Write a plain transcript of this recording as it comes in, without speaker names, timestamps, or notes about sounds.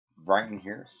Ryan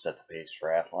here,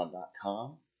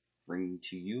 setthepacetriathlon.com, bringing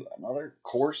to you another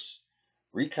course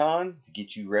recon to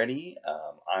get you ready.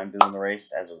 I'm doing the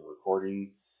race as of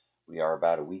recording. We are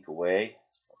about a week away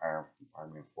from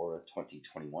IRONMAN Florida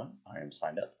 2021. I am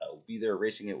signed up. I will be there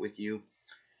racing it with you,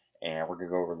 and we're going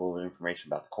to go over a little bit of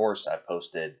information about the course.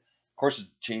 The course has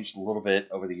changed a little bit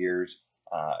over the years.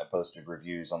 I posted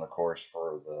reviews on the course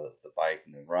for the bike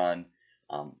and the run.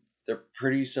 They're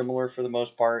pretty similar for the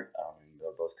most part. They're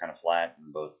both kind of flat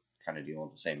and both kind of dealing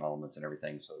with the same elements and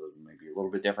everything, so they may be a little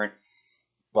bit different.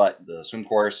 But the swim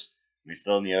course, we're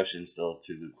still in the ocean, still a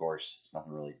two-loop course. It's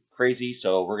nothing really crazy.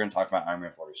 So we're going to talk about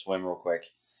IRONMAN Florida Swim real quick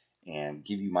and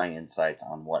give you my insights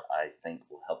on what I think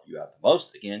will help you out the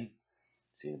most. Again,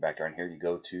 see in the background here, you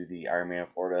go to the IRONMAN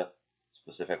Florida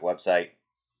specific website,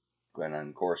 go down on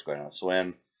the course, go down on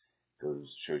swim,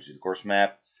 shows you the course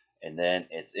map, and then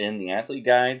it's in the athlete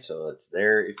guide, so it's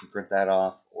there if you print that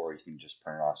off, or you can just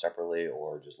print it off separately,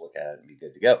 or just look at it and be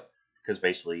good to go. Because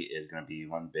basically it's going to be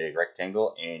one big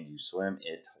rectangle, and you swim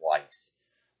it twice.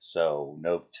 So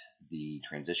note the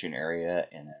transition area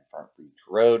and then Front Beach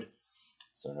Road.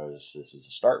 So notice this is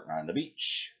the start, we're on the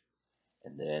beach,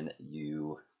 and then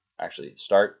you actually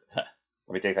start. Let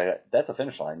me take that. That's a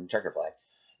finish line, checker flag.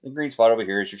 The green spot over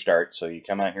here is your start. So you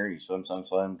come out here, you swim,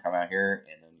 come out here,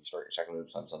 and then you start your second loop,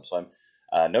 swim.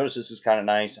 Notice this is kind of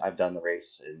nice. I've done the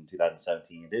race in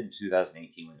 2017. I did in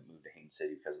 2018 when it moved to Haines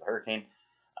City because of the hurricane,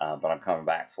 but I'm coming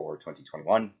back for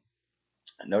 2021.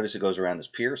 Notice it goes around this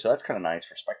pier, so that's kind of nice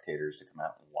for spectators to come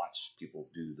out and watch people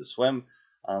do the swim.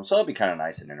 So that'll be kind of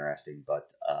nice and interesting. But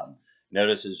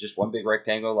notice it's just one big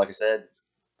rectangle. Like I said, it's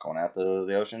going out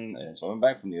the ocean and swimming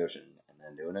back from the ocean, and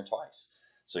then doing it twice.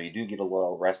 So you do get a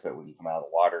little respite when you come out of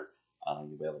the water.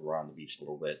 You'll be able to run on the beach a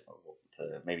little bit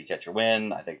to maybe catch your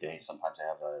wind. I think they sometimes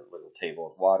have a little table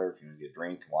of water if you want to get a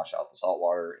drink, wash out the salt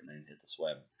water, and then hit the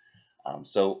swim.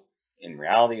 So in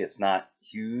reality, it's not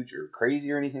huge or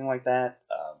crazy or anything like that,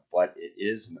 but it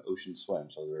is an ocean swim.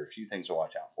 So there are a few things to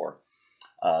watch out for.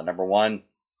 Number one,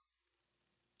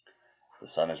 the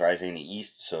sun is rising in the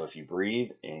east, so if you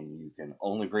breathe and you can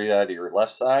only breathe out of your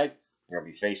left side, you're going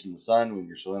to be facing the sun when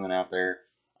you're swimming out there.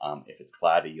 If it's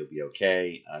cloudy, you'll be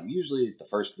okay. Usually the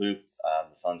first loop,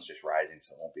 the sun's just rising,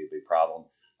 so it won't be a big problem.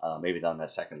 Maybe on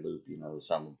that second loop, the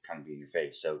sun will kind of be in your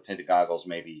face. So tinted goggles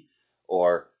maybe,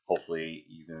 or hopefully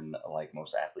even like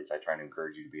most athletes, I try to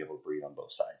encourage you to be able to breathe on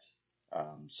both sides.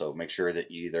 So make sure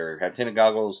that you either have tinted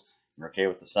goggles, you're okay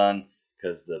with the sun,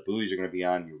 because the buoys are going to be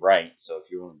on your right. So if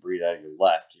you want to breathe out of your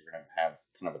left, you're going to have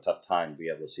kind of a tough time to be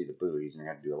able to see the buoys, and you're going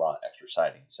to have to do a lot of extra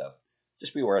sighting. So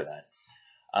just be aware of that.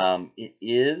 It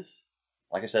is,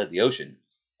 like I said, the ocean.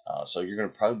 So you're going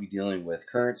to probably be dealing with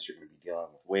currents. You're going to be dealing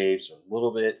with waves a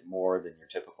little bit more than your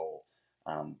typical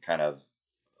kind of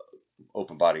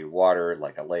open body of water,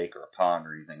 like a lake or a pond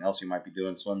or anything else you might be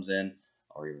doing swims in,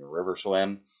 or even a river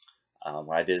swim.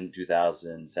 When I did in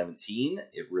 2017,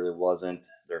 it really wasn't.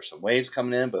 There's some waves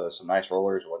coming in, but it was some nice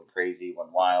rollers. It wasn't crazy, it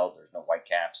wasn't wild. There's no white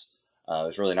caps. It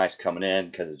was really nice coming in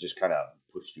because it just kind of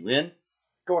pushed you in.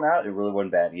 Going out, it really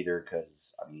wasn't bad either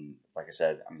because, like I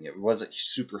said, it wasn't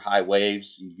super high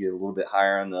waves. You get a little bit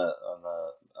higher on the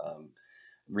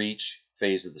reach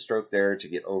phase of the stroke there to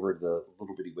get over the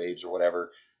little bitty waves or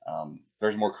whatever.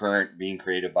 There's more current being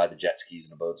created by the jet skis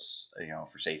and the boats,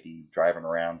 for safety, driving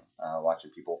around,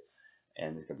 watching people.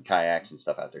 And there could be kayaks and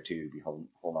stuff out there too to be hold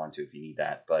on to if you need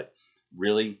that. But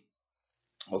really,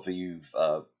 hopefully you've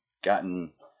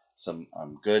gotten some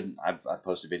good. I've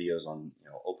posted videos on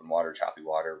open water, choppy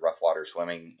water, rough water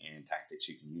swimming, and tactics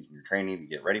you can use in your training to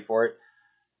get ready for it.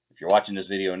 If you're watching this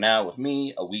video now with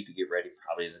me, a week to get ready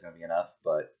probably isn't going to be enough.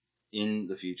 But in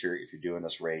the future, if you're doing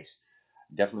this race,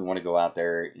 definitely want to go out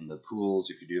there in the pools.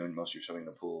 If you're doing most of your swimming in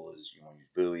the pool, is you want to use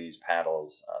buoys,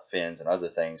 paddles, fins, and other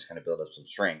things, kind of build up some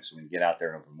strength. So when you get out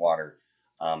there in open water,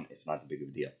 it's not that big of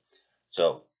a deal.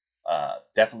 So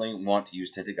definitely want to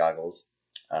use tinted goggles.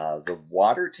 The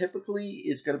water typically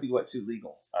is going to be wetsuit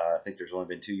legal. I think there's only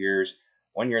been 2 years.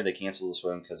 1 year they canceled the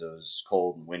swim because it was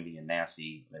cold and windy and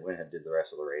nasty. They went ahead and did the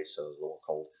rest of the race, so it was a little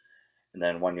cold. And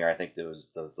then 1 year I think there was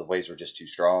the waves were just too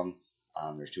strong.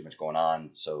 There's too much going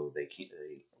on, so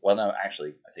well, no,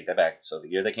 actually, I take that back. So the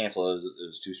year they canceled, it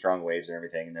was too strong waves and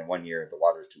everything. And then 1 year the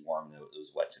water was too warm, and it was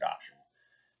wetsuit optional.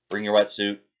 Bring your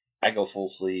wetsuit. I go full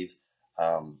sleeve.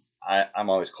 I'm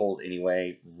always cold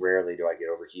anyway. Rarely do I get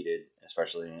overheated,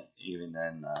 especially even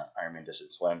in Ironman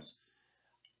distance swims.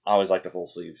 I always like the full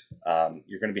sleeve.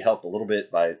 You're going to be helped a little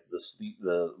bit by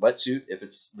the wetsuit if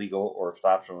it's legal, or if it's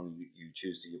optional and you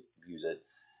choose to use it.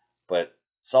 But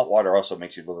salt water also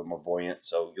makes you a little bit more buoyant,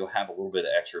 so you'll have a little bit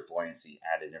of extra buoyancy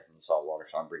added in from the salt water.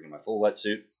 So I'm bringing my full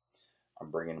wetsuit. I'm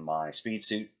bringing my speed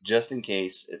suit just in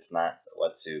case it's not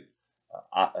wetsuit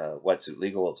wetsuit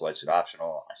legal. It's wetsuit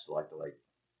optional. I still like to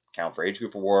count for age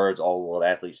group awards, all world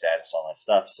athlete status, all that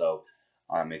stuff. So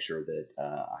I make sure that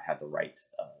I have the right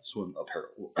swim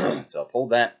apparel to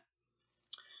uphold that.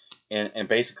 And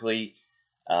basically,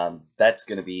 that's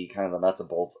going to be kind of the nuts and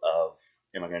bolts of,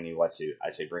 am I going to need a wetsuit?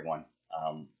 I say bring one.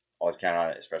 Always count on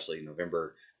it, especially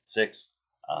November 6th,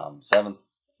 7th.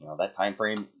 That time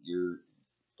frame,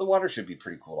 the water should be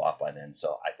pretty cool off by then.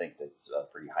 So I think that's a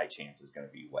pretty high chance is going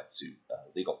to be wetsuit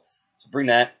legal. So bring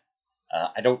that.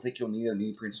 I don't think you'll need a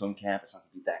neoprene swim cap. It's not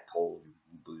going to be that cold,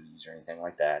 booties or anything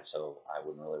like that. So I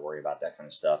wouldn't really worry about that kind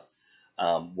of stuff.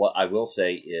 What I will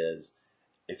say is,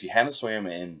 if you haven't swam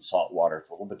in salt water, it's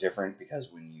a little bit different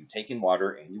because when you take in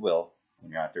water, and you will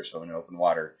when you're out there swimming in open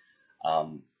water,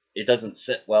 it doesn't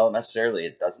sit well necessarily.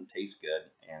 It doesn't taste good,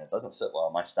 and it doesn't sit well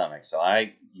in my stomach. So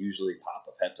I usually pop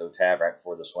a Pepto tab right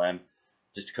before the swim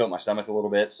just to coat my stomach a little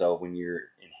bit. So when you're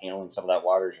inhaling some of that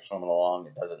water as you're swimming along,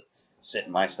 it doesn't sit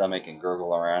in my stomach and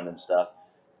gurgle around and stuff.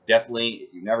 Definitely,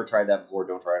 if you've never tried that before,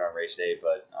 don't try it on race day,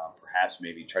 but perhaps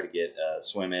maybe try to get a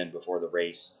swim in before the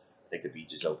race. I think the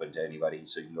beach is open to anybody,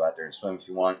 so you can go out there and swim if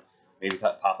you want. Maybe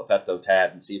pop a Pepto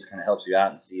tab and see if it kind of helps you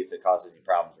out and see if it causes any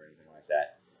problems or anything like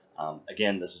that.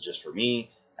 Again, this is just for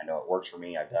me. I know it works for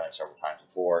me. I've done it several times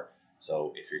before.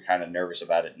 So if you're kind of nervous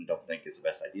about it and don't think it's the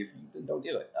best idea for you, then don't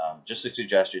do it. Just a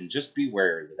suggestion. Just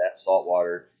beware that salt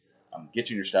water gets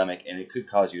you in your stomach, and it could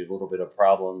cause you a little bit of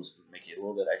problems, make you a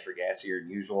little bit extra gassier than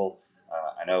usual.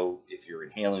 I know if you're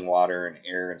inhaling water and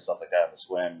air and stuff like that in the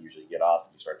swim, you usually get off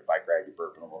and you start to bike ride, you're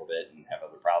burping a little bit and have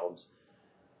other problems.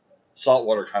 Salt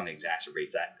water kind of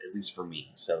exacerbates that, at least for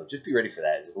me. So just be ready for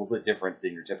that. It's a little bit different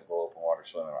than your typical open water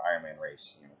swim or Ironman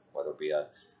race, whether it be a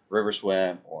river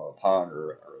swim or a pond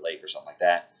or a lake or something like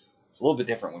that. It's a little bit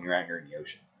different when you're out here in the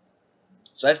ocean.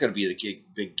 So that's going to be the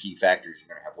big key factors. You're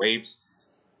going to have waves,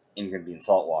 and you're going to be in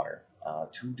salt water.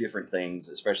 Two different things,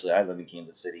 especially I live in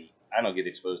Kansas City. I don't get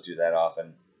exposed to that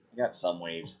often. You got some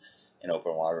waves in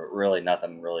open water, but really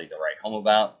nothing really to write home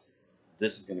about.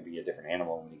 This is going to be a different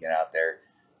animal when you get out there.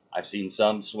 I've seen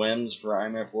some swims for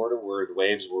IRONMAN Florida where the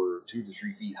waves were 2 to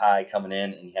 3 feet high coming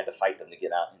in, and you had to fight them to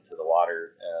get out into the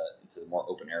water, into the more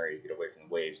open area to get away from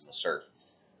the waves and the surf.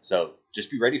 So just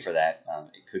be ready for that.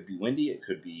 It could be windy. It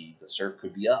could be, the surf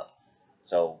could be up.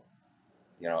 So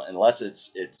unless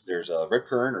there's a rip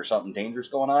current or something dangerous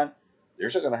going on, they're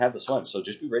still going to have the swim. So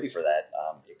just be ready for that.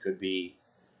 It could be,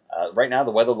 right now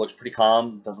the weather looks pretty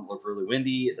calm. It doesn't look really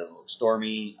windy. It doesn't look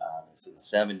stormy. It's in the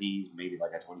 70s, maybe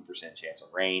like a 20% chance of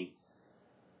rain.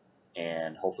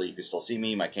 And hopefully you can still see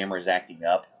me. My camera is acting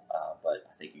up, but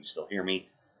I think you can still hear me.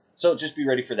 So just be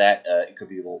ready for that. It could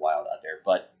be a little wild out there.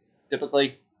 But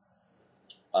typically,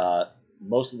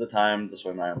 most of the time, the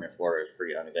swim in IRONMAN Florida is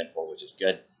pretty uneventful, which is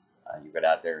good. You get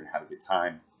out there and have a good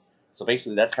time. So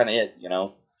basically, that's kind of it.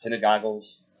 Tinted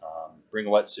goggles, bring a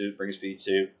wetsuit, bring a speed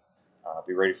suit,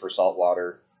 be ready for salt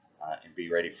water, and be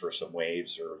ready for some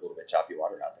waves or a little bit choppy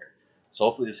water out there. So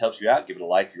hopefully this helps you out. Give it a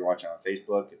like if you're watching on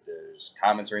Facebook. If there's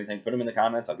comments or anything, put them in the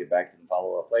comments. I'll get back and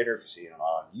follow up later. If you see it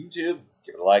on YouTube,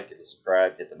 give it a like, hit the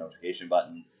subscribe, hit the notification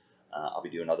button. I'll be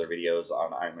doing other videos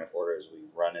on IRONMAN Florida as we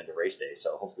run into race day.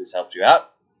 So hopefully this helps you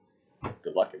out.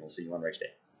 Good luck, and we'll see you on race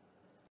day.